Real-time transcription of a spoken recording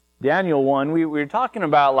Daniel 1, we were talking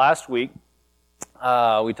about last week,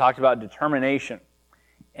 we talked about determination.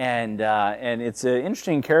 And it's an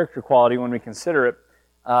interesting character quality when we consider it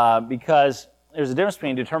because there's a difference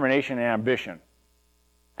between determination and ambition.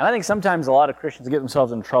 And I think sometimes a lot of Christians get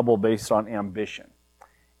themselves in trouble based on ambition.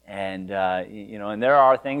 And, and there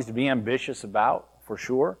are things to be ambitious about, for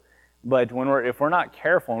sure. But if we're not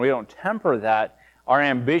careful and we don't temper that, our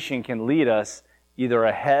ambition can lead us either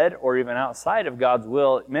ahead or even outside of God's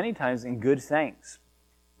will, many times in good things.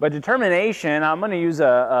 But determination, I'm going to use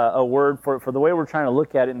a word for the way we're trying to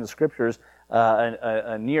look at it in the Scriptures,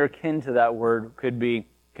 a near kin to that word could be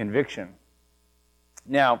conviction.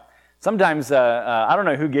 Now, sometimes, I don't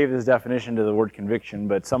know who gave this definition to the word conviction,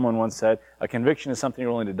 but someone once said, a conviction is something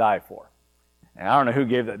you're willing to die for. And I don't know who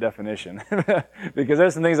gave that definition, because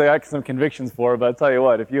there's some things I got some convictions for, but I'll tell you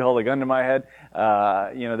what, if you hold a gun to my head,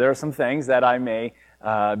 there are some things that I may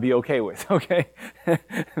be okay with, okay?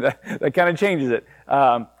 that kind of changes it.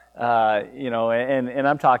 And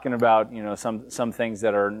I'm talking about, some things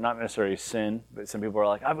that are not necessarily sin, but some people are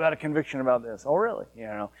like, I've got a conviction about this. Oh, really?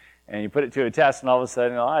 And you put it to a test, and all of a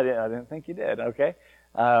sudden, I didn't think you did, okay?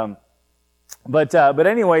 But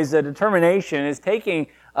anyways, the determination is taking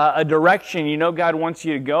a direction God wants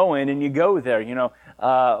you to go in, and you go there.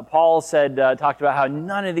 Paul talked about how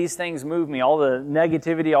none of these things move me. All the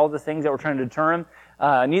negativity, all the things that we're trying to deter him.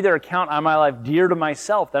 Neither account I my life dear to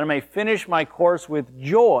myself, that I may finish my course with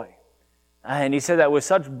joy. And he said that with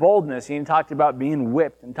such boldness. He talked about being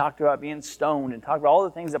whipped, and talked about being stoned, and talked about all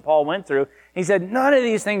the things that Paul went through. He said, none of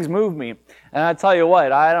these things move me. And I tell you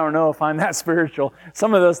what, I don't know if I'm that spiritual.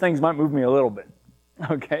 Some of those things might move me a little bit.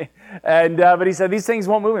 Okay? But he said, these things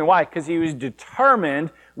won't move me. Why? Because he was determined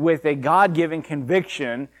with a God-given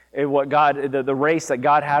conviction in what the race that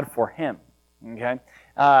God had for him. Okay?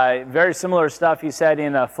 Very similar stuff he said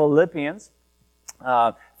in Philippians.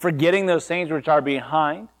 Forgetting those things which are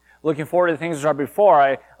behind, looking forward to the things which are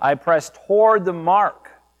before, I press toward the mark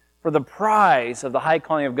for the prize of the high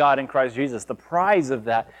calling of God in Christ Jesus, the prize of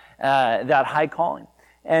that high calling.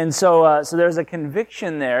 And so there's a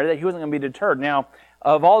conviction there that he wasn't going to be deterred. Now,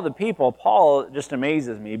 of all the people, Paul just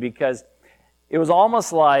amazes me because it was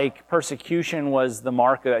almost like persecution was the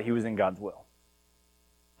mark that he was in God's will.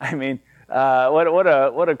 I mean, what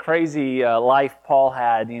a crazy life Paul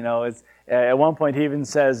had. At one point he even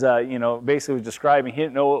says, basically was describing, he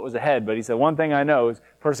didn't know what was ahead, but he said, one thing I know is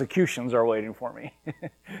persecutions are waiting for me.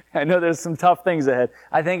 I know there's some tough things ahead.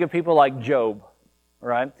 I think of people like Job,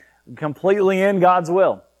 right? Completely in God's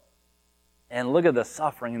will. And look at the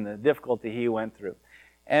suffering and the difficulty he went through.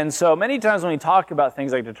 And so many times when we talk about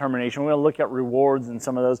things like determination, we're going to look at rewards and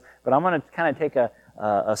some of those, but I'm going to kind of take a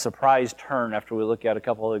surprise turn after we look at a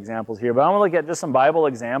couple of examples here. But I want to look at just some Bible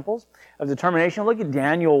examples of determination. Look at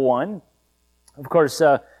Daniel 1. Of course,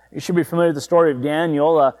 you should be familiar with the story of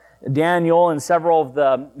Daniel. Daniel and several of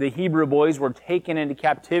the Hebrew boys were taken into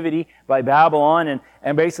captivity by Babylon,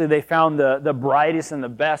 and basically they found the brightest and the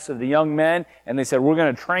best of the young men, and they said, we're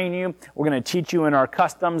going to train you, we're going to teach you in our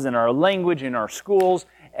customs, in our language, in our schools,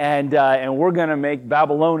 and we're going to make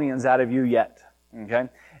Babylonians out of you yet. Okay?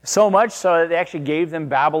 So much so that they actually gave them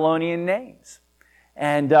Babylonian names.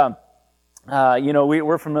 And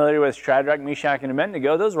we're familiar with Shadrach, Meshach, and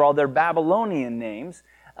Abednego. Those are all their Babylonian names,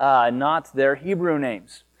 not their Hebrew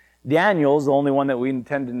names. Daniel's the only one that we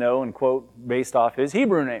tend to know and quote based off his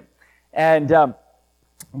Hebrew name. And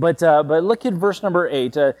but look at verse number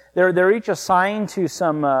 8. They're each assigned to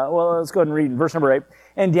some. Let's go ahead and read verse number 8.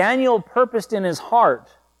 And Daniel purposed in his heart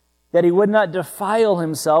that he would not defile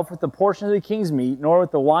himself with the portion of the king's meat, nor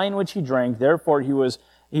with the wine which he drank. Therefore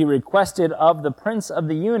he requested of the prince of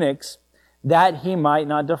the eunuchs that he might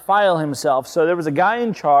not defile himself. So there was a guy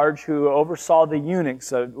in charge who oversaw the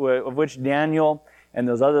eunuchs, of which Daniel and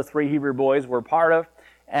those other 3 Hebrew boys were part of.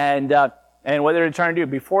 And what they were trying to do,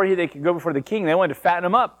 before they could go before the king, they wanted to fatten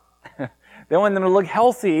them up. They wanted them to look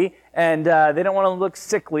healthy, and they didn't want to look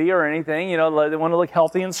sickly or anything. They want to look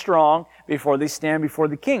healthy and strong before they stand before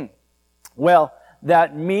the king. Well,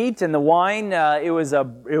 that meat and the wine, it was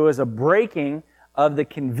a breaking of the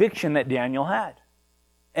conviction that Daniel had.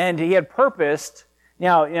 And he had purposed.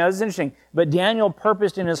 Now, this is interesting, but Daniel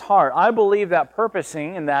purposed in his heart. I believe that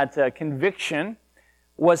purposing and that conviction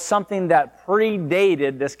was something that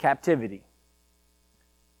predated this captivity.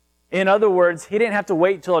 In other words, he didn't have to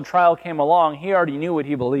wait till a trial came along. He already knew what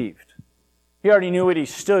he believed. He already knew what he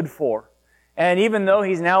stood for. And even though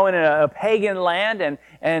he's now in a pagan land,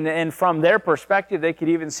 and from their perspective, they could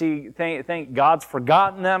even think God's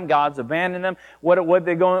forgotten them, God's abandoned them. What are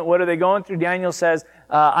they going through? Daniel says,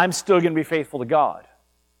 I'm still going to be faithful to God.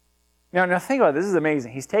 Now think about it. This is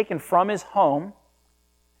amazing. He's taken from his home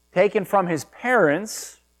taken from his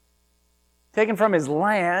parents, taken from his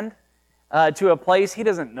land, to a place he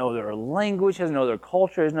doesn't know their language, doesn't know their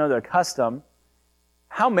culture, doesn't know their custom.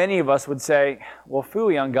 How many of us would say, well,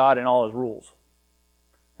 phooey on God and all His rules?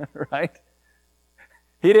 Right?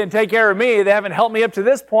 He didn't take care of me. They haven't helped me up to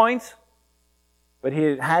this point. But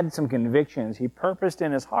he had some convictions. He purposed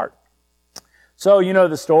in his heart. So, you know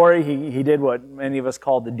the story. He did what many of us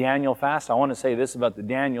call the Daniel fast. I want to say this about the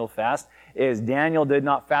Daniel fast, is Daniel did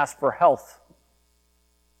not fast for health.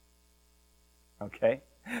 Okay?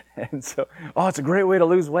 And so, it's a great way to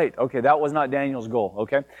lose weight. Okay, that was not Daniel's goal.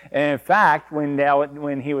 Okay? And in fact,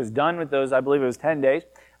 when he was done with those, I believe it was 10 days,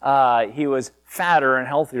 he was fatter and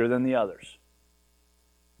healthier than the others.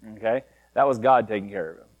 Okay? That was God taking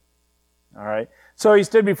care of him. All right? So he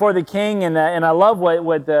stood before the king, and I love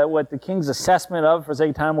what the king's assessment of. For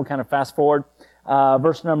sake of time, we'll kind of fast forward.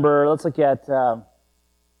 Let's look at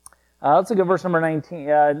verse number 19,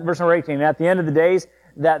 verse number 18. At the end of the days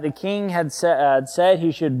that the king had said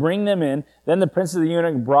he should bring them in, then the prince of the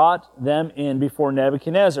eunuch brought them in before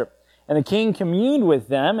Nebuchadnezzar. And the king communed with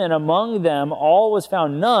them, and among them all was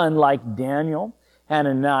found none like Daniel,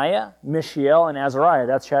 Hananiah, Mishael, and Azariah.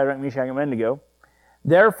 That's Shadrach, Meshach, and Abednego.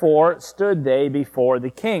 Therefore stood they before the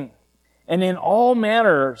king. And in all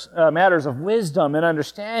matters of wisdom and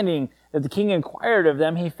understanding that the king inquired of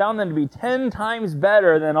them, he found them to be 10 times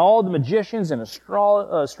better than all the magicians and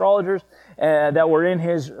astrologers that were in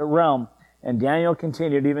his realm. And Daniel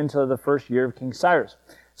continued even to the first year of King Cyrus.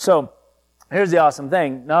 So here's the awesome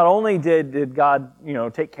thing. Not only did God,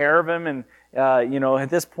 take care of him, and at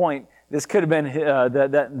this point, this could have been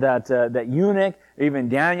that eunuch, or even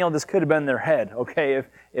Daniel. This could have been their head, okay,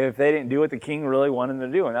 if they didn't do what the king really wanted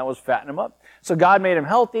them to do, and that was fatten them up. So God made him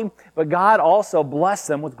healthy, but God also blessed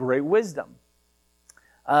them with great wisdom.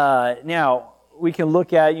 Now, we can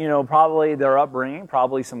look at, probably their upbringing,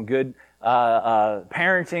 probably some good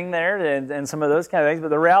parenting there, and some of those kind of things, but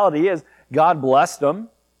the reality is God blessed them,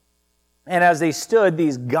 and as they stood,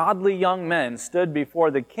 these godly young men stood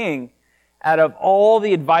before the king. Out of all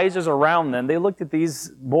the advisors around them, they looked at these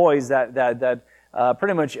boys that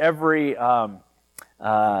pretty much every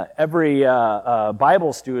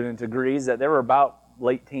Bible student agrees that they were about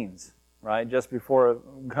late teens, right? Just before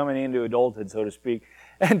coming into adulthood, so to speak.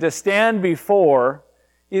 And to stand before,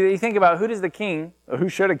 you think about who does the king, or who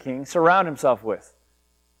should a king, surround himself with?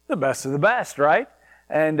 The best of the best, right?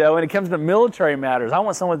 And when it comes to military matters, I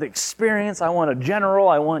want someone with experience. I want a general.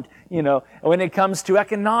 I want, when it comes to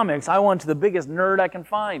economics, I want the biggest nerd I can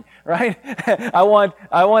find, right? I want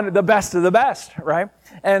the best of the best, right?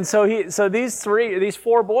 And so these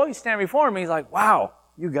four boys stand before him. He's like, wow,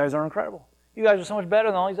 you guys are incredible. You guys are so much better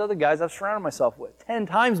than all these other guys I've surrounded myself with. 10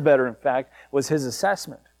 times better, in fact, was his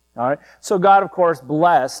assessment. All right. So God, of course,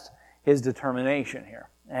 blessed his determination here.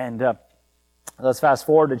 And let's fast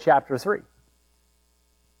forward to chapter 3.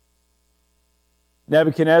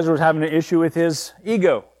 Nebuchadnezzar was having an issue with his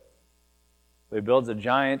ego. So he builds a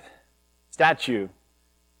giant statue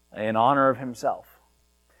in honor of himself.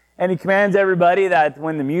 And he commands everybody that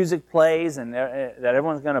when the music plays and that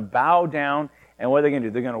everyone's going to bow down, and what are they going to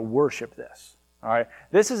do? They're going to worship this. All right.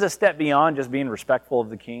 This is a step beyond just being respectful of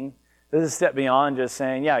the king. This is a step beyond just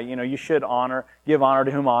saying, you should give honor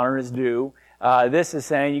to whom honor is due. This is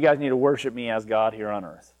saying you guys need to worship me as God here on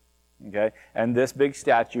earth. Okay? And this big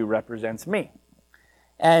statue represents me.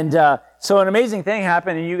 And so an amazing thing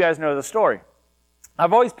happened, and you guys know the story.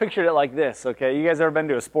 I've always pictured it like this, okay? You guys ever been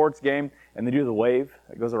to a sports game and they do the wave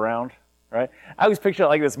that goes around, right? I always picture it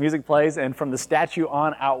like this. Music plays, and from the statue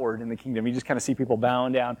on outward in the kingdom, you just kind of see people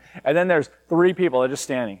bowing down. And then there's 3 people that are just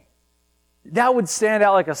standing. That would stand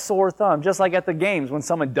out like a sore thumb, just like at the games. When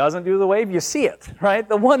someone doesn't do the wave, you see it, right?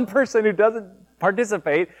 The one person who doesn't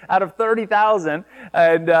participate out of 30,000,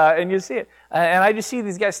 and you see it. And I just see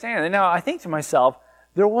these guys standing. And now I think to myself,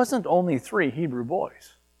 there wasn't only 3 Hebrew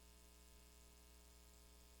boys.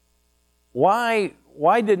 Why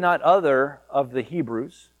did not other of the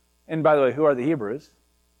Hebrews, and by the way, who are the Hebrews?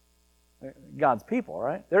 God's people,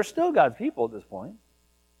 right? They're still God's people at this point.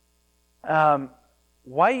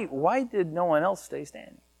 Why did no one else stay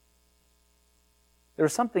standing? There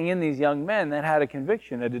was something in these young men that had a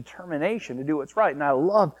conviction, a determination to do what's right, and I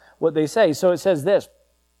love what they say. So it says this.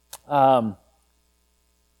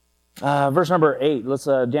 Verse number 8.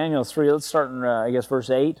 Daniel 3. Let's start in, verse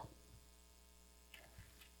 8.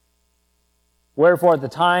 Wherefore at the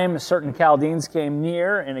time certain Chaldeans came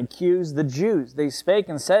near and accused the Jews. They spake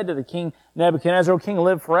and said to the king Nebuchadnezzar, O king,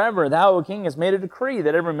 live forever. Thou, O king, hast made a decree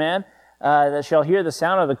that every man that shall hear the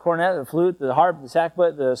sound of the cornet, the flute, the harp, the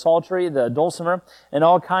sackbut, the psaltery, the dulcimer, and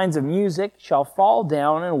all kinds of music shall fall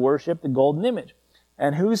down and worship the golden image,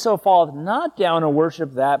 And whoso falleth not down and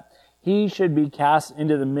worship that, he should be cast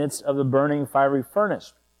into the midst of the burning fiery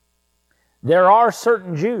furnace. There are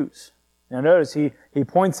certain Jews. Now notice he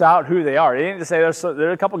points out who they are. He didn't just say there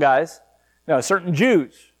are a couple guys. No, certain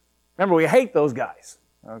Jews. Remember, we hate those guys.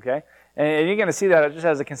 Okay? And you're going to see that it just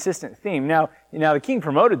has a consistent theme. Now the king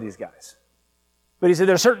promoted these guys. But he said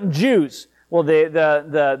there are certain Jews. Well,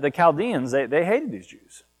 the Chaldeans, they hated these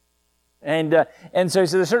Jews. And so he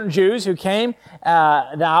said, there are certain Jews who came,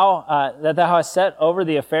 that thou hast set over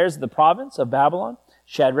the affairs of the province of Babylon,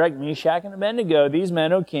 Shadrach, Meshach, and Abednego. These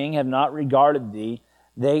men, O king, have not regarded thee.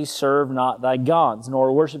 They serve not thy gods,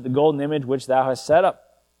 nor worship the golden image which thou hast set up.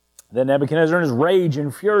 Then Nebuchadnezzar in his rage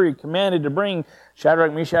and fury commanded to bring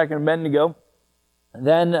Shadrach, Meshach, and Abednego.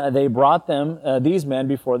 Then they brought them, these men,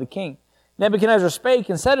 before the king. Nebuchadnezzar spake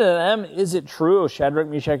and said unto them, Is it true, O Shadrach,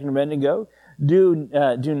 Meshach, and Abednego? Do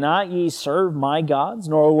not ye serve my gods,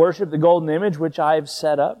 nor worship the golden image which I have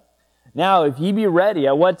set up? Now, if ye be ready,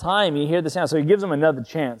 at what time ye hear the sound? So he gives them another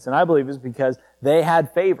chance, and I believe it's because they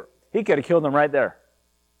had favor. He could have killed them right there.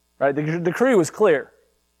 Right? The decree was clear.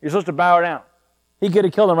 You're supposed to bow down. He could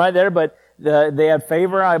have killed them right there, but they had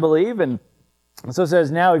favor, I believe. And so it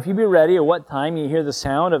says, Now, if ye be ready, at what time ye hear the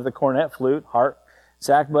sound of the cornet, flute, harp,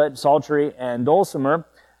 sackbut, psaltery, and dulcimer,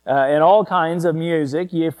 and all kinds of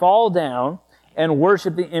music, ye fall down and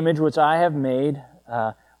worship the image which I have made.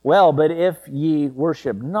 Well, but if ye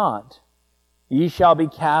worship not, ye shall be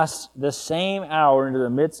cast the same hour into the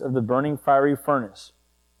midst of the burning fiery furnace.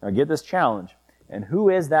 Now get this challenge. And who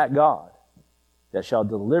is that God that shall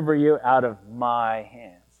deliver you out of my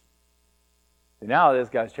hands? So now this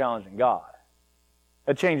guy's challenging God.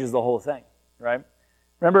 That changes the whole thing, right?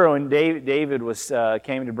 Remember when David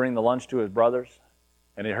came to bring the lunch to his brothers,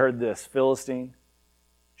 and he heard this Philistine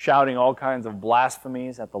shouting all kinds of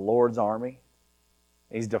blasphemies at the Lord's army?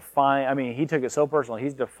 He's defying, he took it so personal.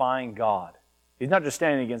 He's defying God. He's not just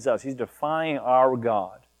standing against us. He's defying our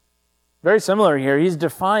God. Very similar here. He's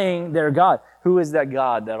defying their God. Who is that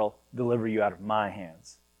God that'll deliver you out of my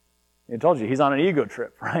hands? I told you, he's on an ego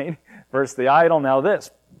trip, right? First the idol, now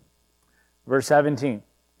this. Verse 17.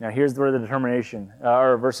 Now here's where the determination,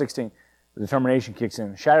 or verse 16, the determination kicks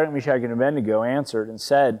in. Shadrach, Meshach, and Abednego answered and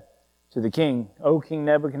said to the king, O King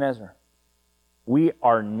Nebuchadnezzar, we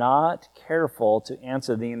are not careful to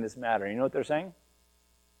answer thee in this matter. You know what they're saying?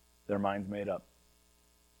 Their mind's made up.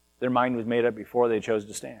 Their mind was made up before they chose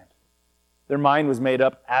to stand. Their mind was made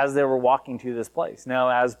up as they were walking to this place. Now,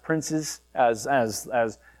 as princes, as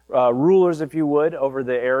rulers, if you would, over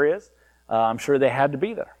the areas, I'm sure they had to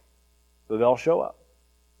be there. So they'll show up.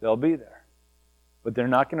 They'll be there. But they're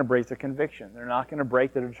not going to break their conviction. They're not going to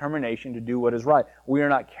break their determination to do what is right. We are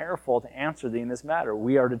not careful to answer thee in this matter.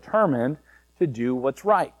 We are determined to do what's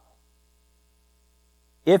right.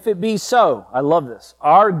 If it be so, I love this,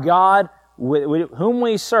 our God, whom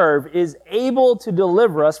we serve, is able to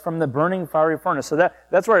deliver us from the burning fiery furnace. So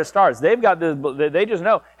that's where it starts. They've got this, they just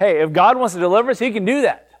know, hey, if God wants to deliver us, He can do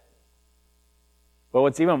that. But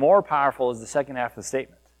what's even more powerful is the second half of the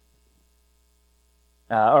statement.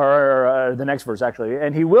 Or the next verse, actually.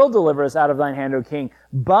 And He will deliver us out of thine hand, O King.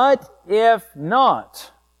 But if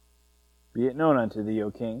not, be it known unto thee,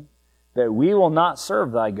 O King, that we will not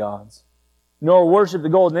serve thy gods, nor worship the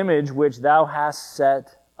golden image which thou hast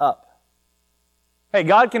set up. Hey,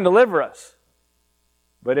 God can deliver us.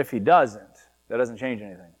 But if He doesn't, that doesn't change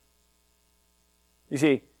anything. You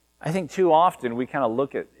see, I think too often we kind of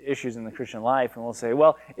look at issues in the Christian life and we'll say,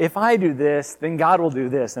 well, if I do this, then God will do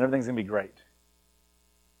this and everything's going to be great.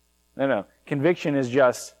 No. Conviction is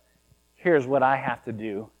just, here's what I have to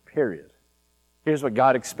do, period. Here's what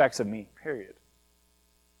God expects of me, period.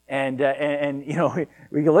 And you know,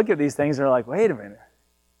 we can look at these things and we're like, wait a minute.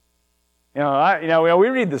 We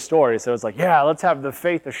read the story, so it's like, yeah, let's have the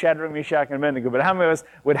faith of Shadrach, Meshach, and Abednego. But how many of us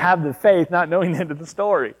would have the faith not knowing the end of the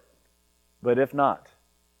story? But if not,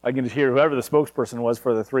 I can just hear whoever the spokesperson was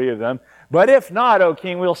for the three of them. But if not, O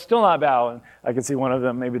King, we'll still not bow. And I can see one of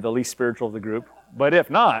them, maybe the least spiritual of the group. But if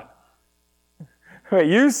not,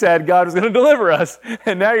 you said God was going to deliver us.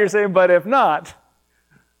 And now you're saying, but if not.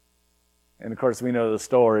 And of course, we know the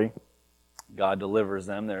story. God delivers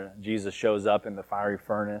them. Jesus shows up in the fiery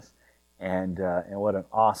furnace. And what an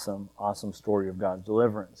awesome, awesome story of God's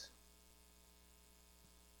deliverance.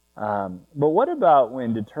 But what about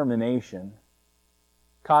when determination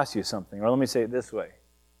costs you something? Or let me say it this way.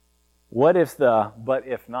 What if the but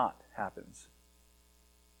if not happens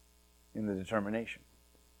in the determination?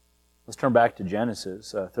 Let's turn back to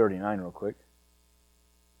Genesis 39 real quick.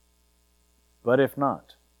 But if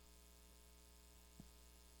not.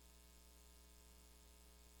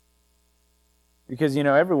 Because,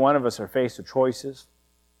 every one of us are faced with choices.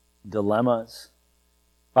 dilemmas.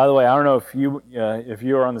 By the way, I don't know if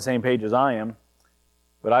you are on the same page as I am,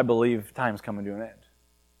 but I believe time's coming to an end.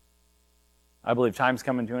 I believe time's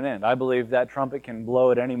coming to an end. I believe that trumpet can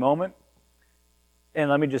blow at any moment. And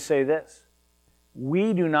let me just say this.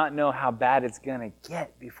 We do not know how bad it's going to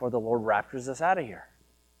get before the Lord raptures us out of here.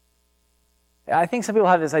 I think some people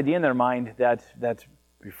have this idea in their mind that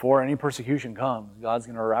before any persecution comes, God's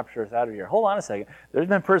going to rapture us out of here. Hold on a second. There's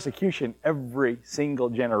been persecution every single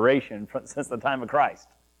generation since the time of Christ.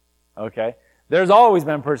 Okay? There's always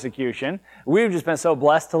been persecution. We've just been so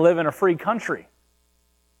blessed to live in a free country.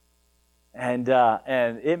 And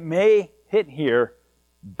it may hit here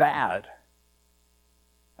bad.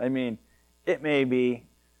 I mean, it may be,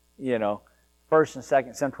 1st and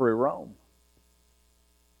 2nd century Rome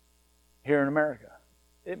here in America.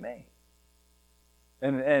 It may.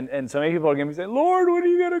 And so many people are going to be saying, Lord, when are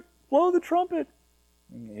you going to blow the trumpet?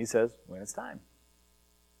 And he says, when it's time.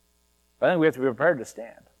 But I think we have to be prepared to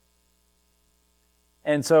stand.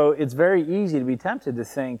 And so it's very easy to be tempted to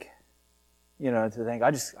think,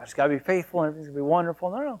 I just got to be faithful and everything's going to be wonderful.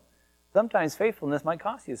 No. Sometimes faithfulness might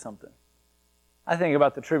cost you something. I think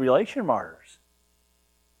about the tribulation martyrs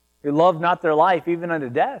who loved not their life even unto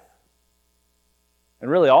death. And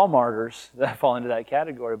really all martyrs that fall into that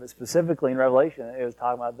category, but specifically in Revelation, it was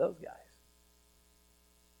talking about those guys.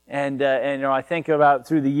 And I think about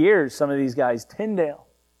through the years, some of these guys, Tyndale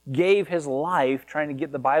gave his life trying to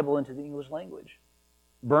get the Bible into the English language.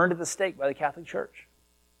 Burned at the stake by the Catholic Church.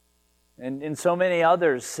 And so many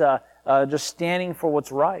others just standing for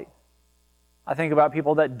what's right. I think about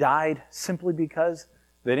people that died simply because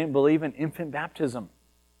they didn't believe in infant baptism.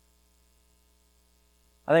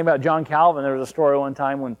 I think about John Calvin. There was a story one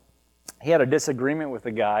time when he had a disagreement with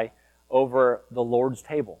a guy over the Lord's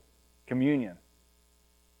table, communion.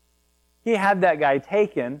 He had that guy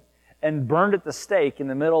taken and burned at the stake in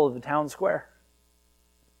the middle of the town square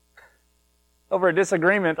over a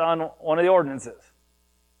disagreement on one of the ordinances.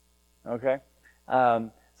 Okay?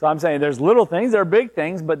 So I'm saying there's little things, there are big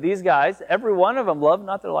things, but these guys, every one of them loved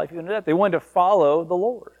not their life even to death. They wanted to follow the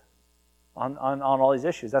Lord on all these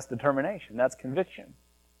issues. That's determination. That's conviction.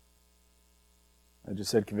 I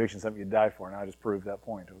just said conviction is something you die for, and I just proved that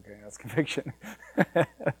point. Okay, that's conviction.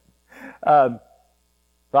 So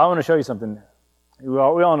I want to show you something. We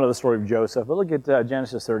all know the story of Joseph, but look at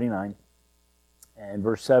Genesis 39 and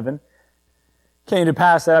verse 7. Came to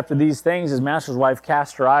pass that after these things, his master's wife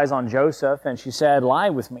cast her eyes on Joseph, and she said, "Lie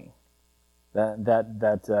with me."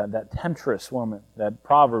 That temptress woman that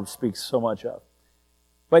Proverbs speaks so much of.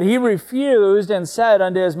 But he refused and said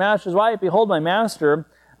unto his master's wife, "Behold, my master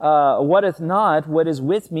wotteth not what is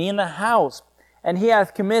with me in the house, and he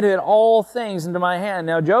hath committed all things into my hand."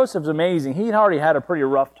 Now Joseph's amazing. He'd already had a pretty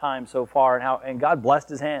rough time so far, and God blessed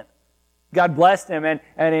his hand. God blessed him, and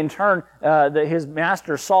in turn, his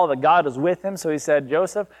master saw that God was with him, so he said,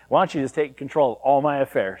 "Joseph, why don't you just take control of all my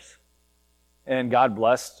affairs?" And God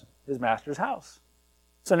blessed his master's house.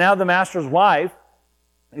 So now the master's wife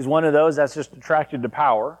is one of those that's just attracted to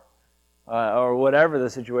power, or whatever the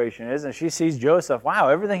situation is, and she sees Joseph, wow,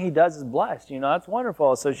 everything he does is blessed. That's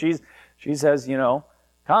wonderful. So she says,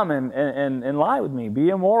 come and lie with me, be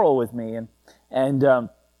immoral with me. And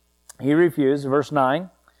he refused. Verse 9,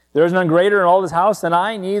 "There is none greater in all this house than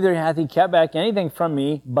I, neither hath he kept back anything from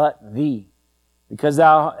me but thee. Because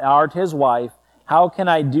thou art his wife, how can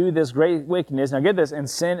I do this great wickedness," now get this, "and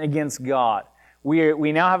sin against God?"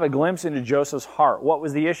 We now have a glimpse into Joseph's heart. What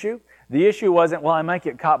was the issue? The issue wasn't, well, I might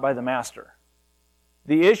get caught by the master.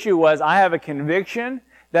 The issue was, I have a conviction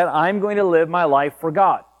that I'm going to live my life for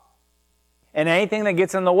God. And anything that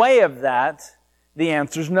gets in the way of that, the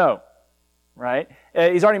answer's no. Right?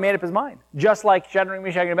 He's already made up his mind. Just like Shadrach,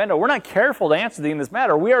 Meshach, and Abednego. We're not careful to answer in this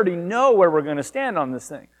matter. We already know where we're going to stand on this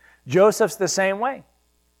thing. Joseph's the same way.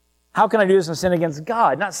 How can I do this and sin against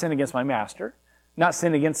God? Not sin against my master. Not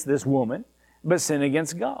sin against this woman. But sin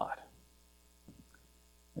against God.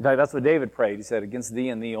 In fact, that's what David prayed. He said, "Against thee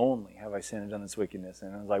and thee only have I sinned and done this wickedness."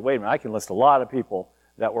 And I was like, wait a minute, I can list a lot of people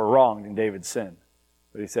that were wronged in David's sin.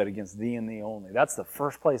 But he said, "Against thee and thee only." That's the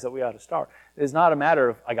first place that we ought to start. It's not a matter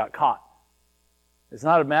of, I got caught. It's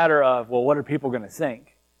not a matter of, well, what are people going to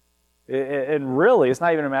think? And really, it's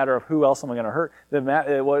not even a matter of who else am I going to hurt.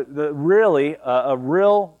 Really, a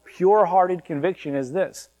real pure-hearted conviction is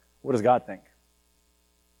this. What does God think?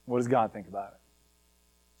 What does God think about it?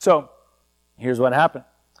 So, here's what happened.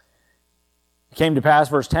 It came to pass,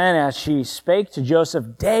 verse 10, as she spake to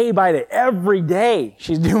Joseph day by day, every day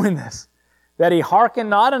she's doing this, that he hearkened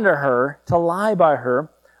not unto her to lie by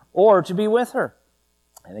her or to be with her.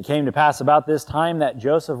 And it came to pass about this time that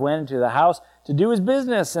Joseph went into the house to do his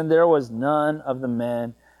business, and there was none of the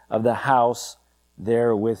men of the house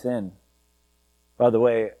there within. By the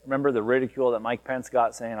way, remember the ridicule that Mike Pence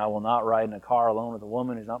got saying, I will not ride in a car alone with a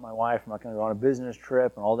woman who's not my wife, I'm not going to go on a business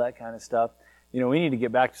trip and all that kind of stuff. You know, we need to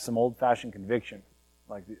get back to some old-fashioned conviction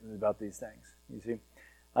about these things, you see.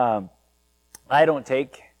 I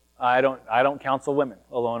don't counsel women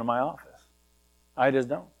alone in my office. I just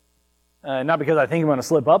don't. Not because I think I'm going to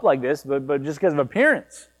slip up like this, but just because of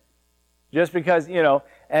appearance. Just because, you know,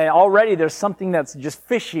 and already there's something that's just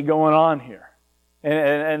fishy going on here.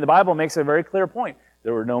 And the Bible makes a very clear point.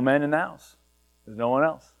 There were no men in the house. There's no one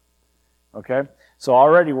else. Okay? So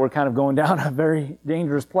already we're kind of going down a very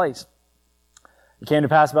dangerous place. It came to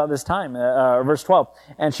pass about this time, verse 12.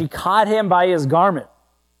 And she caught him by his garment.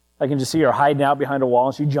 I can just see her hiding out behind a wall,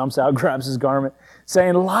 and she jumps out, grabs his garment,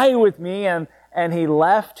 saying, lie with me. And he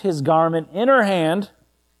left his garment in her hand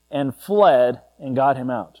and fled and got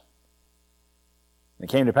him out. It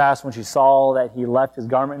came to pass when she saw that he left his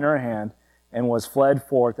garment in her hand and was fled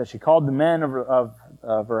forth, that she called the men of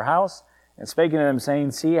her house and spake unto them,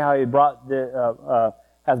 saying, see how he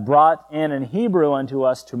hath brought in an Hebrew unto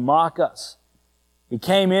us to mock us. He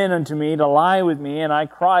came in unto me to lie with me, and I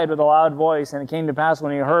cried with a loud voice. And it came to pass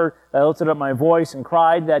when he heard that I lifted up my voice and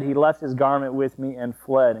cried, that he left his garment with me and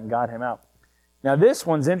fled and got him out. Now this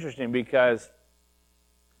one's interesting because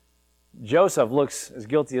Joseph looks as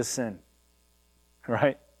guilty as sin,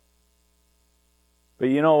 right? But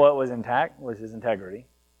you know what was intact was his integrity.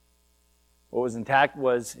 What was intact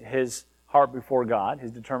was his heart before God,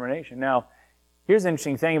 his determination. Now, here's the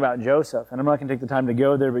interesting thing about Joseph, and I'm not going to take the time to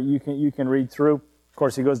go there, but you can read through. Of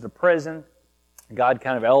course, he goes to prison. God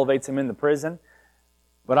kind of elevates him in the prison.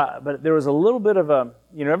 But there was a little bit of a,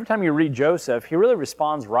 you know, every time you read Joseph, he really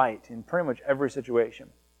responds right in pretty much every situation.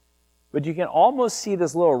 But you can almost see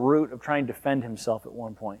this little root of trying to defend himself at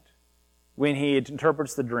one point when he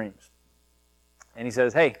interprets the dreams. And he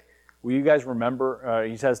says, hey, will you guys remember,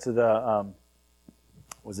 he says to the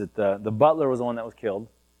butler was the one that was killed.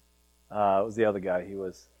 It was the other guy. He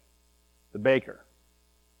was the baker.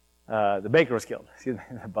 The baker was killed. Excuse me,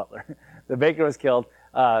 the butler. The baker was killed.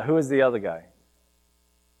 Who was the other guy?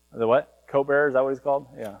 The what? Coat bearer, is that what he's called?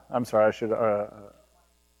 Yeah. I'm sorry, I should...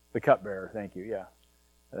 the cupbearer, thank you, yeah.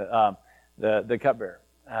 The cupbearer.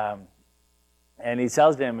 And he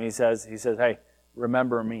tells him, he says, hey,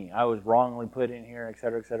 remember me. I was wrongly put in here, et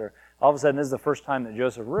cetera, et cetera. All of a sudden, this is the first time that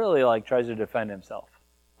Joseph really tries to defend himself.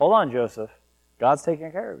 Hold on, Joseph. God's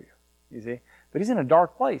taking care of you. You see? But he's in a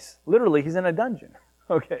dark place. Literally, he's in a dungeon.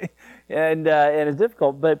 Okay? And it's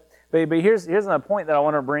difficult. But here's the point that I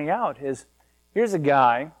want to bring out is, here's a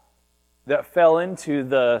guy that fell into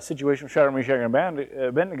the situation of Shadrach, Meshach, and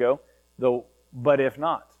Abednego, but if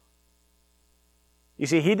not. You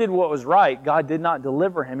see, he did what was right. God did not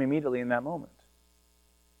deliver him immediately in that moment.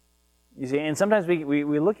 You see, and sometimes we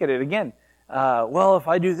look at it again. Well, if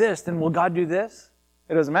I do this, then will God do this?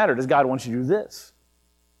 It doesn't matter. Does God want you to do this?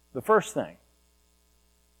 The first thing.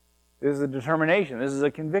 This is a determination. This is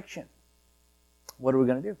a conviction. What are we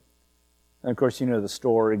going to do? And of course, you know the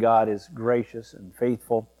story. God is gracious and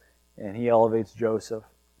faithful, and He elevates Joseph.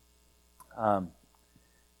 But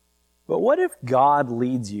what if God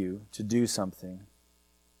leads you to do something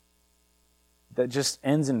that just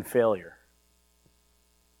ends in failure?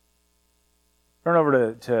 Turn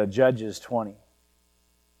over to Judges 20.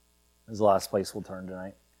 This is the last place we'll turn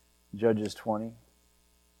tonight. Judges 20.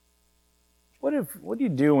 What do you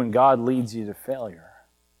do when God leads you to failure?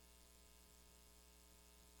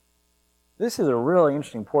 This is a really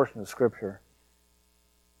interesting portion of Scripture.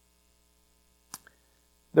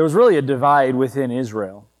 There was really a divide within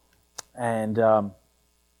Israel. And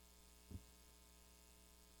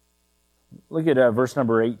look at verse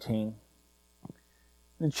number 18.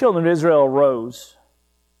 The children of Israel arose.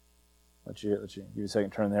 Let you give you a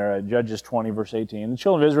second turn there. Judges 20, verse 18. The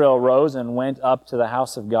children of Israel arose and went up to the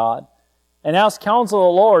house of God and asked counsel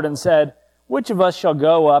of the Lord and said, which of us shall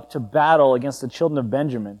go up to battle against the children of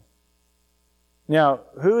Benjamin? Now,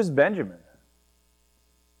 who is Benjamin?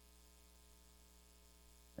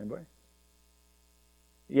 Anybody?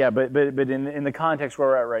 Yeah, but in the context where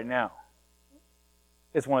we're at right now,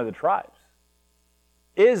 it's one of the tribes.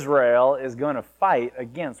 Israel is going to fight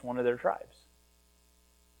against one of their tribes.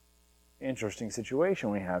 Interesting situation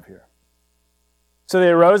we have here. So they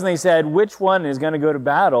arose and they said, which one is going to go to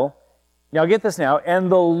battle? Now get this now.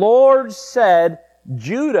 And the Lord said,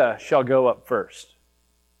 Judah shall go up first.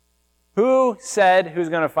 Who said who's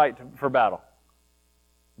going to fight for battle?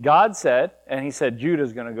 God said, and He said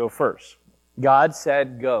Judah's going to go first. God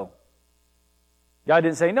said, go. God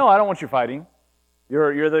didn't say, no, I don't want you fighting.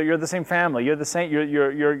 You're the same family. You're the same.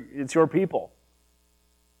 It's your people.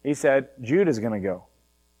 He said, Judah's going to go.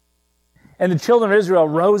 And the children of Israel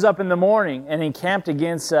rose up in the morning and encamped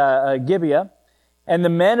against Gibeah. And the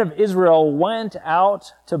men of Israel went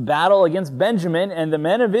out to battle against Benjamin, and the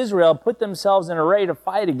men of Israel put themselves in array to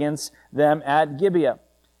fight against them at Gibeah.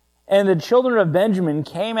 And the children of Benjamin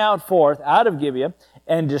came out forth out of Gibeah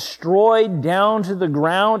and destroyed down to the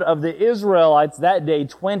ground of the Israelites that day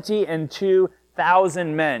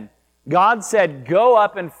 22,000 men. God said, go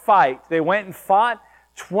up and fight. They went and fought.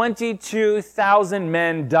 22,000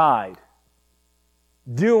 men died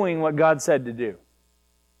doing what God said to do.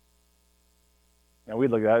 Now we'd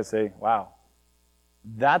look at that and say, wow,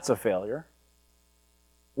 that's a failure.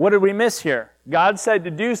 What did we miss here? God said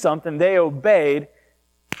to do something, they obeyed,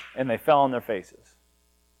 and they fell on their faces.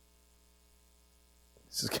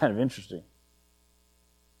 This is kind of interesting.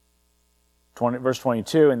 Verse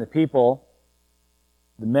 22, and the people,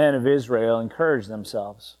 the men of Israel, encouraged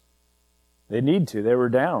themselves. They need to. They were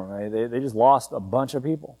down. They just lost a bunch of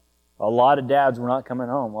people. A lot of dads were not coming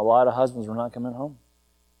home. A lot of husbands were not coming home.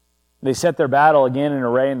 They set their battle again in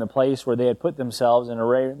array in the place where they had put themselves in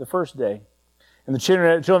array the first day. And the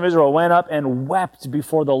children of Israel went up and wept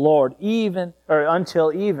before the Lord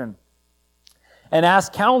until even, and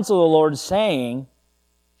asked counsel of the Lord, saying,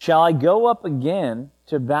 shall I go up again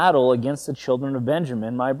to battle against the children of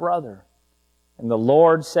Benjamin, my brother? And the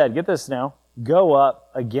Lord said, get this now, go up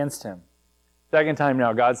against him. Second time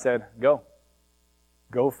now, God said, go.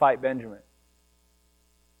 Go fight Benjamin.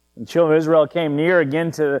 And the children of Israel came near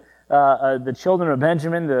again to the children of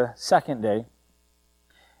Benjamin the second day.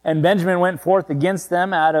 And Benjamin went forth against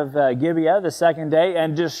them out of Gibeah the second day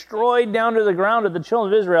and destroyed down to the ground of the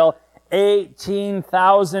children of Israel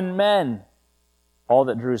 18,000 men, all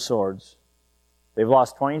that drew swords. They've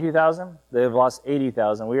lost 22,000. They've lost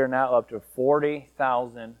 80,000. We are now up to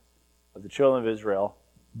 40,000 of the children of Israel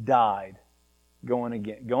died going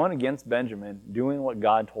against Benjamin, doing what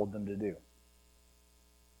God told them to do.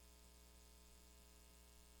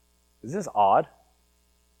 Is this odd?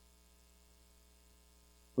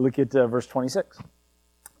 Look at verse 26.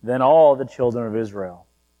 Then all the children of Israel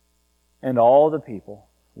and all the people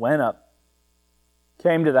went up,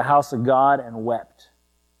 came to the house of God and wept,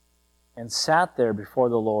 and sat there before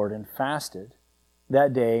the Lord and fasted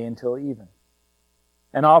that day until even,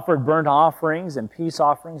 and offered burnt offerings and peace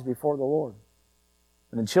offerings before the Lord.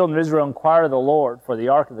 And the children of Israel inquired of the Lord, for the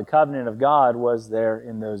ark of the covenant of God was there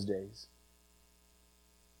in those days.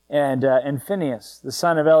 And Phinehas, the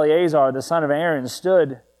son of Eleazar, the son of Aaron,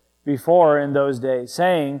 stood before in those days,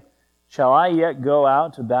 saying, shall I yet go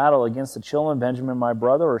out to battle against the children of Benjamin, my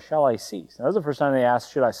brother, or shall I cease? Now, that was the first time they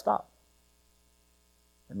asked, should I stop?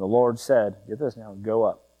 And the Lord said, get this now, go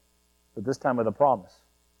up. But this time with a promise.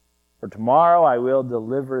 For tomorrow I will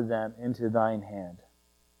deliver them into thine hand.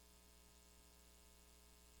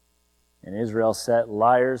 And Israel set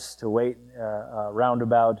liers to wait round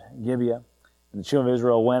about Gibeah. And the children of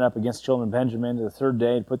Israel went up against the children of Benjamin the third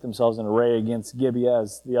day and put themselves in array against Gibeah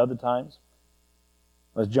as the other times.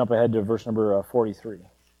 Let's jump ahead to verse number 43.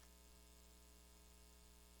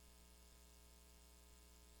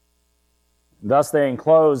 Thus they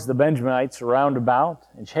enclosed the Benjamites round about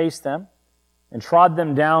and chased them and trod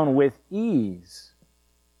them down with ease.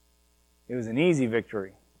 It was an easy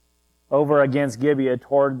victory over against Gibeah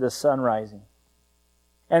toward the sun rising.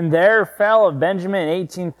 And there fell of Benjamin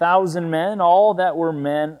 18,000 men, all that were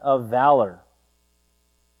men of valor.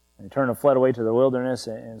 And they turned and fled away to the wilderness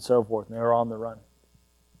and so forth, and they were on the run.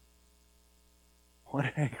 What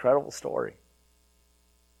an incredible story.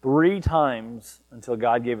 3 times until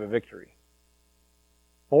God gave a victory.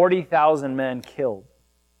 40,000 men killed.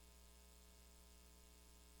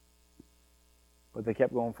 But they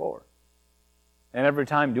kept going forward. And every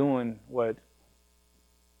time doing what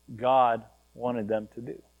God wanted them to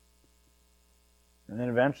do. And then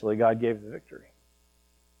eventually God gave the victory.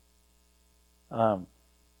 For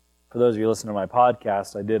those of you listening to my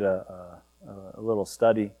podcast, I did a little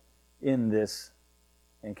study in this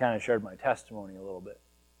and kind of shared my testimony a little bit.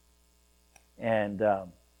 And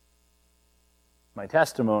my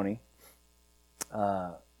testimony,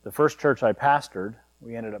 the first church I pastored,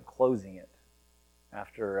 we ended up closing it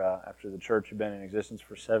after the church had been in existence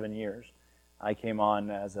for 7 years. I came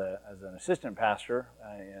on as an assistant pastor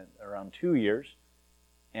around 2 years,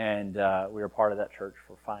 and we were part of that church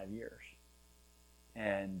for 5 years.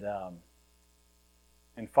 And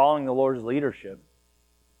following the Lord's leadership,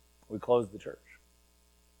 we closed the church.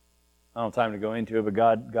 I don't have time to go into it, but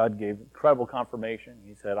God gave incredible confirmation.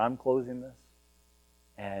 He said, I'm closing this,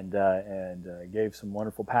 and gave some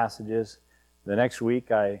wonderful passages. The next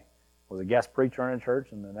week, I was a guest preacher in a church,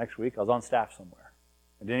 and the next week, I was on staff somewhere.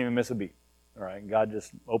 I didn't even miss a beat. All right, God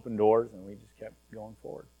just opened doors, and we just kept going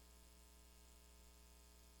forward.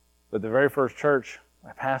 But the very first church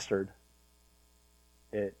I pastored,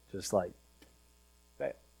 it just like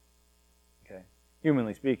failed. Okay,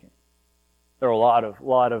 humanly speaking, there are a lot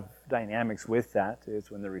of dynamics with that. It's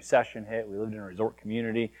when the recession hit. We lived in a resort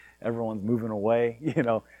community. Everyone's moving away. You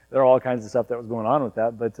know, there are all kinds of stuff that was going on with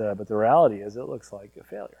that. But the reality is, it looks like a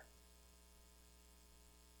failure.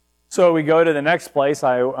 So we go to the next place.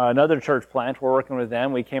 Another church plant. We're working with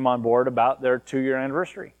them. We came on board about their 2-year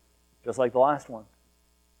anniversary, just like the last one.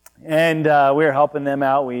 And we were helping them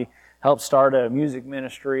out. We helped start a music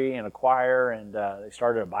ministry and a choir, and they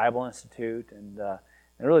started a Bible Institute, and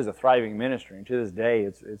it really is a thriving ministry. And to this day,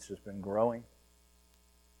 it's just been growing.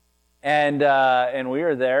 And we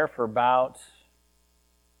were there for about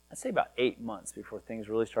 8 months before things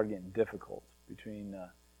really started getting difficult between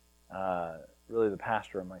really the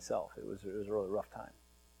pastor and myself. It was a really rough time.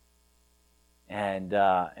 And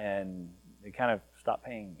they kind of stopped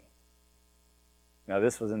paying me. Now,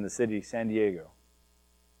 this was in the city of San Diego.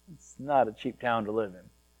 It's not a cheap town to live in.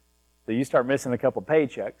 So you start missing a couple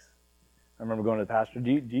paychecks. I remember going to the pastor,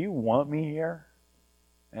 do you want me here?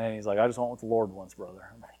 And he's like, I just want what the Lord wants, brother.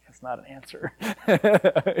 I'm like, that's not an answer.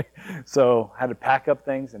 So I had to pack up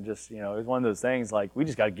things and just, it was one of those things like, we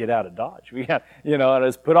just got to get out of Dodge. We got, and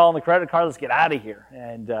just put all on the credit card, let's get out of here.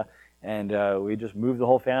 And we just moved the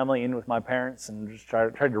whole family in with my parents and just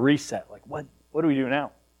tried to reset. Like, what do we do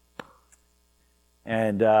now?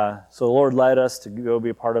 And so the Lord led us to go be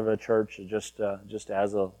a part of a church just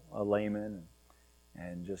as a layman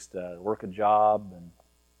and just work a job and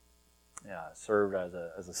served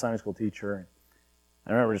as a Sunday school teacher. And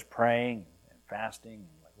I remember just praying and fasting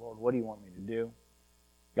and like, Lord, what do you want me to do?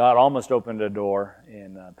 God almost opened a door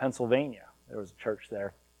in Pennsylvania. There was a church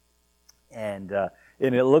there. And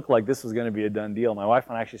it looked like this was going to be a done deal. My wife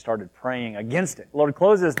and I actually started praying against it. Lord,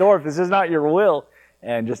 close this door if this is not your will.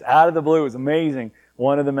 And just out of the blue, it was amazing.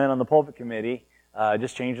 One of the men on the pulpit committee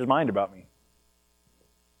just changed his mind about me.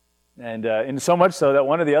 And so much so that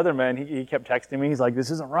one of the other men, he kept texting me. He's like, this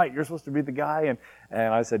isn't right. You're supposed to be the guy. And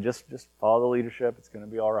I said, just follow the leadership. It's going to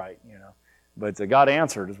be all right, But God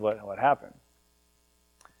answered is what happened.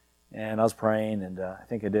 And I was praying, and I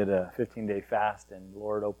think I did a 15-day fast, and the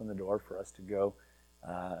Lord opened the door for us to go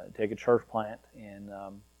take a church plant in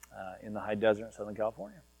the high desert in Southern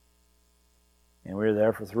California. And we were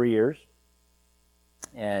there for 3 years.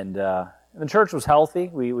 And the church was healthy.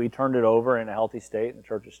 We turned it over in a healthy state, and the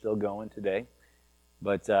church is still going today.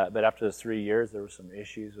 But after those 3 years, there were some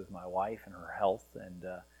issues with my wife and her health, and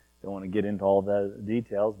don't want to get into all the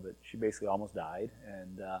details, but she basically almost died.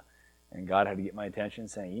 And God had to get my attention,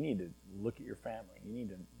 saying, you need to look at your family. You need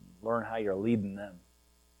to learn how you're leading them.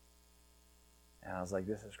 And I was like,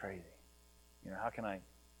 this is crazy. How can I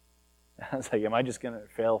was like, am I just going to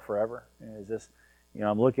fail forever? Is this,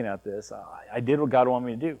 I'm looking at this. I did what God wanted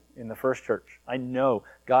me to do in the first church. I know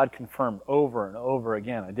God confirmed over and over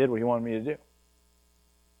again. I did what He wanted me to do.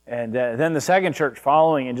 And then the second church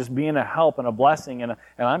following and just being a help and a blessing. And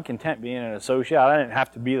I'm content being an associate. I didn't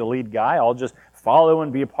have to be the lead guy. I'll just follow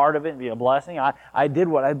and be a part of it and be a blessing. I did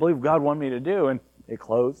what I believe God wanted me to do, and it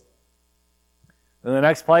closed. In the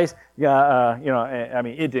next place,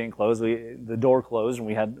 it didn't close. The door closed, and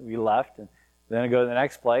we left. And then I go to the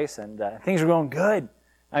next place, and things were going good.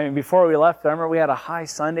 Before we left, I remember we had a high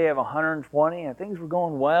Sunday of 120, and things were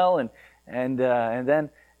going well. And then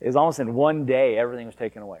it was almost in one day, everything was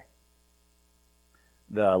taken away.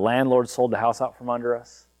 The landlord sold the house out from under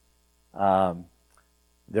us.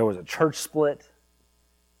 There was a church split,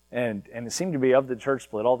 and it seemed to be of the church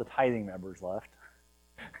split, all the tithing members left.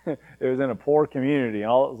 It was in a poor community, and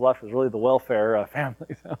all that was left was really the welfare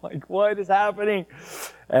families. I'm like, what is happening?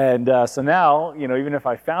 And so now, even if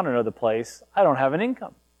I found another place, I don't have an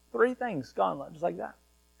income. 3 things gone, just like that.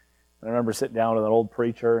 And I remember sitting down with an old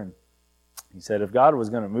preacher, and he said, if God was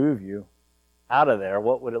going to move you out of there,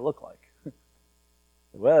 what would it look like?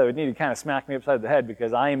 Well, it would need to kind of smack me upside the head,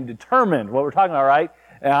 because I am determined, what we're talking about, right?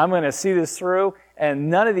 And I'm going to see this through, and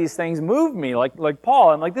none of these things move me. Like Paul,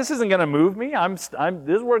 I'm like, this isn't going to move me. This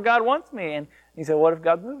is where God wants me. And he said, what if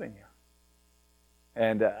God's moving you?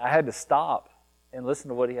 And I had to stop and listen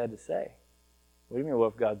to what he had to say. What do you mean, what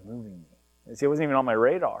if God's moving me? And see, it wasn't even on my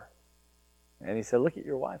radar. And he said, look at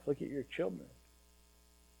your wife, look at your children.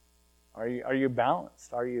 Are you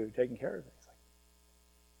balanced? Are you taking care of things?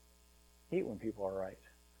 I hate when people are right.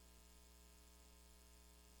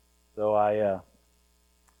 So I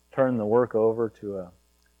turned the work over to a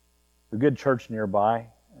good church nearby,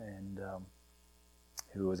 and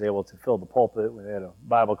who was able to fill the pulpit. We had a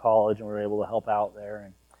Bible college, and we were able to help out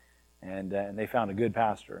there. And they found a good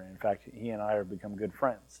pastor. In fact, he and I have become good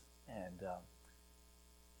friends. And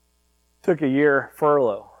took a year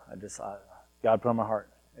furlough God put on my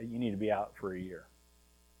heart, you need to be out for a year.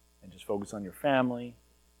 And just focus on your family,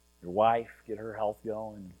 your wife, get her health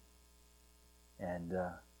going. And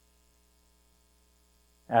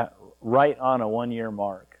right on a 1-year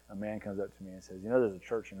mark, a man comes up to me and says, there's a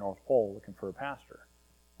church in North Pole looking for a pastor.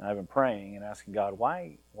 And I've been praying and asking God,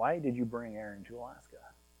 why did you bring Aaron to Alaska?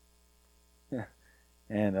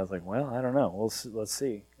 And I was like, well, I don't know. Let's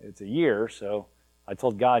see. It's a year, so I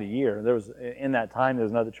told God a year. In that time, there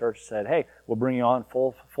was another church that said, hey, we'll bring you on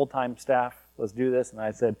full-time staff. Let's do this. And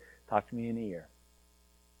I said, talk to me in a year.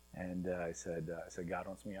 And I said, God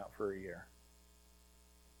wants me out for a year.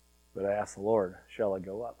 But I asked the Lord, shall I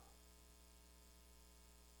go up?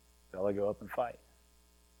 Shall I go up and fight?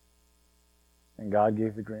 And God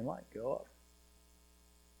gave the green light, go up.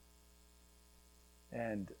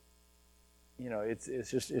 And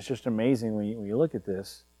it's just amazing when you look at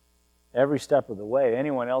this. Every step of the way,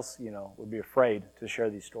 anyone else would be afraid to share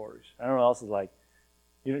these stories. Everyone else is like,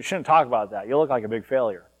 you shouldn't talk about that. You look like a big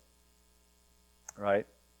failure, right?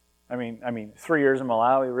 I mean, 3 years in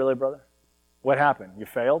Malawi, really, brother? What happened? You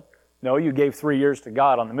failed? No, you gave 3 years to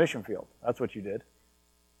God on the mission field. That's what you did.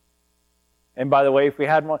 And by the way, if we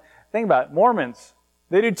had more, think about it. Mormons,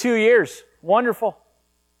 they do 2 years. Wonderful.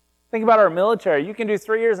 Think about our military. You can do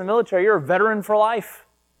 3 years in the military. You're a veteran for life,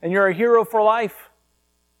 and you're a hero for life.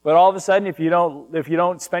 But all of a sudden, if you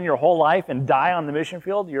don't spend your whole life and die on the mission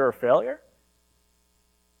field, you're a failure.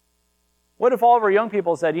 What if all of our young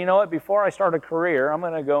people said, you know what, before I start a career, I'm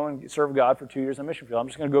going to go and serve God for 2 years on the mission field. I'm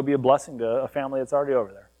just going to go be a blessing to a family that's already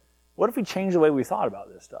over there. What if we change the way we thought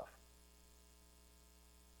about this stuff?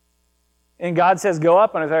 And God says, go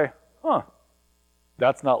up, and I say,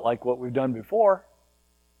 that's not like what we've done before.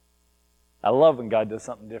 I love when God does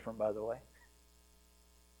something different, by the way.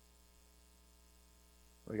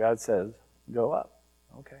 But God says, go up.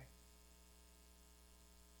 Okay.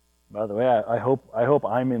 By the way, I hope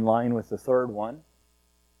I'm in line with the third one.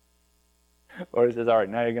 Or he says, all right,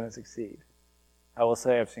 now you're going to succeed. I will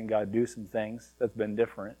say I've seen God do some things that's been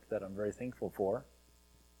different that I'm very thankful for,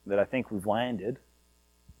 that I think we've landed.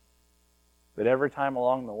 But every time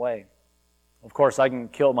along the way, of course, I can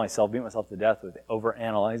kill myself, beat myself to death with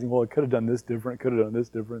over-analyzing. Well, I could have done this different, could have done this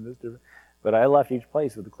different, this different. But I left each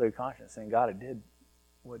place with a clear conscience, saying, God, I did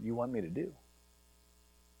what you want me to do.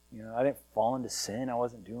 I didn't fall into sin. I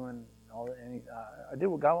wasn't doing all that. I did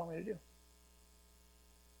what God wanted me to do.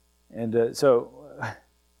 And so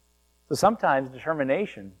sometimes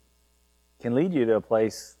determination can lead you to a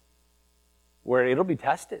place where it'll be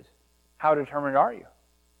tested. How determined are you?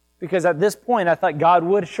 Because at this point, I thought God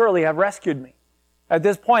would surely have rescued me. At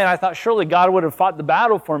this point, I thought surely God would have fought the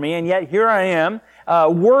battle for me, and yet here I am,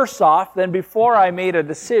 worse off than before I made a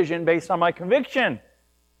decision based on my conviction.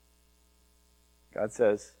 God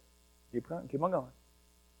says, keep on going.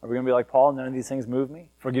 Are we going to be like Paul? None of these things move me.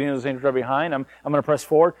 Forgetting those things which are behind, I'm going to press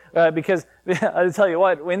forward. Because I'll tell you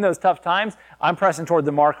what, in those tough times, I'm pressing toward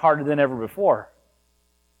the mark harder than ever before.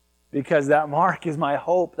 Because that mark is my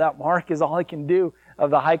hope. That mark is all I can do of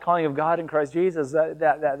the high calling of God in Christ Jesus.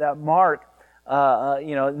 That mark,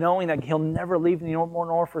 knowing that He'll never leave me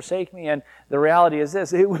nor forsake me. And the reality is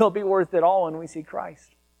this, it will be worth it all when we see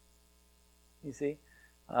Christ. You see?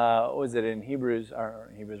 What was it in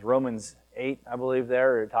Romans 8, I believe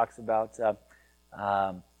there, it talks about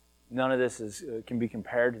none of this can be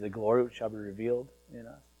compared to the glory which shall be revealed in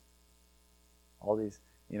us. All these,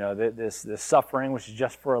 this suffering which is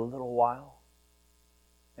just for a little while.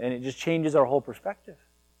 And it just changes our whole perspective.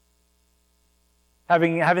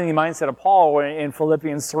 Having the mindset of Paul in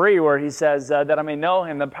Philippians 3, where he says that I may know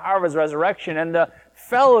Him, the power of His resurrection, and the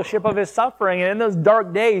fellowship of His suffering. And in those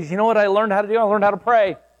dark days, you know what I learned how to do? I learned how to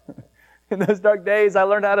pray. In those dark days, I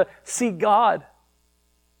learned how to seek God.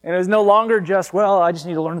 And it was no longer just, I just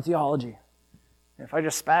need to learn theology. And if I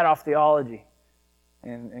just spat off theology,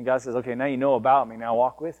 and God says, okay, now you know about me, now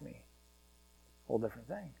walk with me. Whole different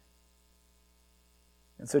thing.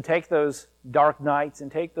 And so take those dark nights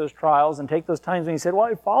and take those trials and take those times when you said,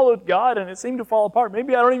 I followed God and it seemed to fall apart.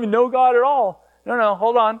 Maybe I don't even know God at all. No,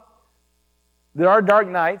 hold on. There are dark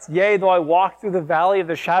nights. Yea, though I walk through the valley of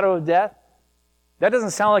the shadow of death. That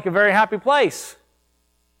doesn't sound like a very happy place.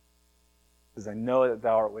 Because I know that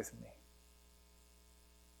Thou art with me.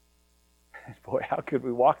 Boy, how could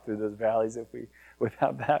we walk through those valleys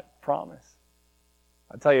without that promise?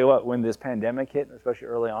 I'll tell you what, when this pandemic hit, especially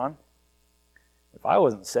early on, if I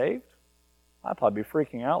wasn't saved, I'd probably be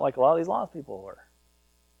freaking out like a lot of these lost people were.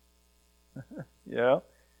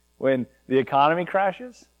 When the economy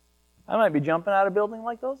crashes, I might be jumping out of a building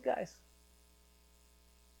like those guys.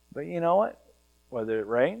 But you know what? Whether it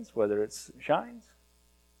rains, whether it shines,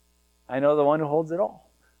 I know the one who holds it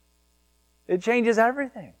all. It changes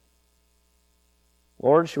everything.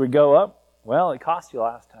 Lord, should we go up? Well, it cost you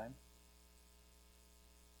last time.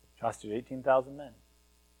 It cost you 18,000 men.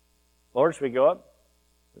 Lord, should we go up?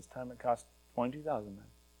 This time it cost 22,000 men.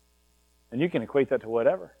 And you can equate that to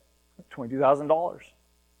whatever. $22,000.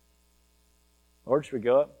 Lord, should we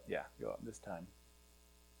go up? Yeah, go up this time.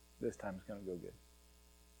 This time it's going to go good.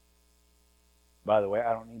 By the way,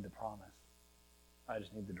 I don't need the promise. I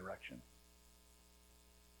just need the direction.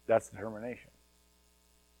 That's determination.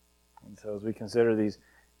 And so as we consider these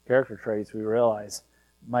character traits, we realize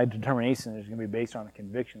my determination is going to be based on a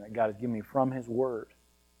conviction that God has given me from His Word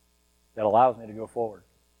that allows me to go forward.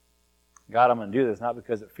 God, I'm going to do this not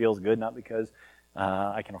because it feels good, not because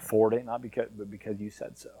I can afford it, but because you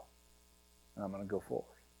said so. And I'm going to go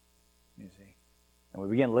forward. You see? And we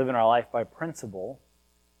begin living our life by principle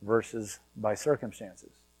versus by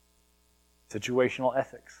circumstances. Situational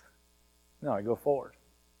ethics. No, I go forward.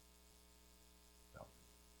 So,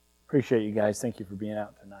 appreciate you guys. Thank you for being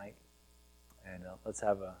out tonight. And let's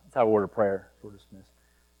have a word of prayer before we're dismissed.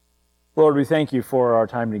 Lord, we thank you for our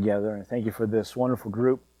time together, and thank you for this wonderful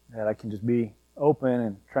group that I can just be open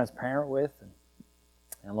and transparent with.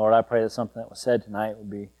 And Lord, I pray that something that was said tonight would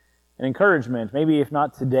be an encouragement, maybe if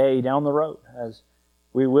not today, down the road, as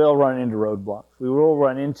we will run into roadblocks. We will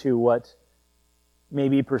run into what may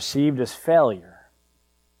be perceived as failure.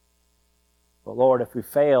 But Lord, if we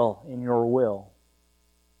fail in your will,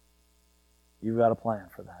 you've got a plan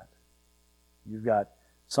for that. You've got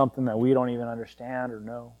something that we don't even understand or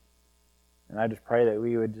know. And I just pray that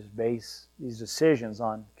we would just base these decisions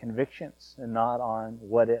on convictions and not on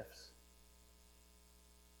what-ifs.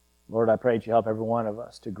 Lord, I pray that you help every one of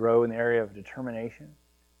us to grow in the area of determination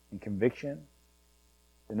and conviction,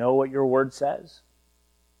 to know what your word says,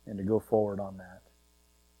 and to go forward on that.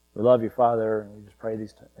 We love you, Father, and we just pray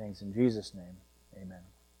these things in Jesus' name. Amen.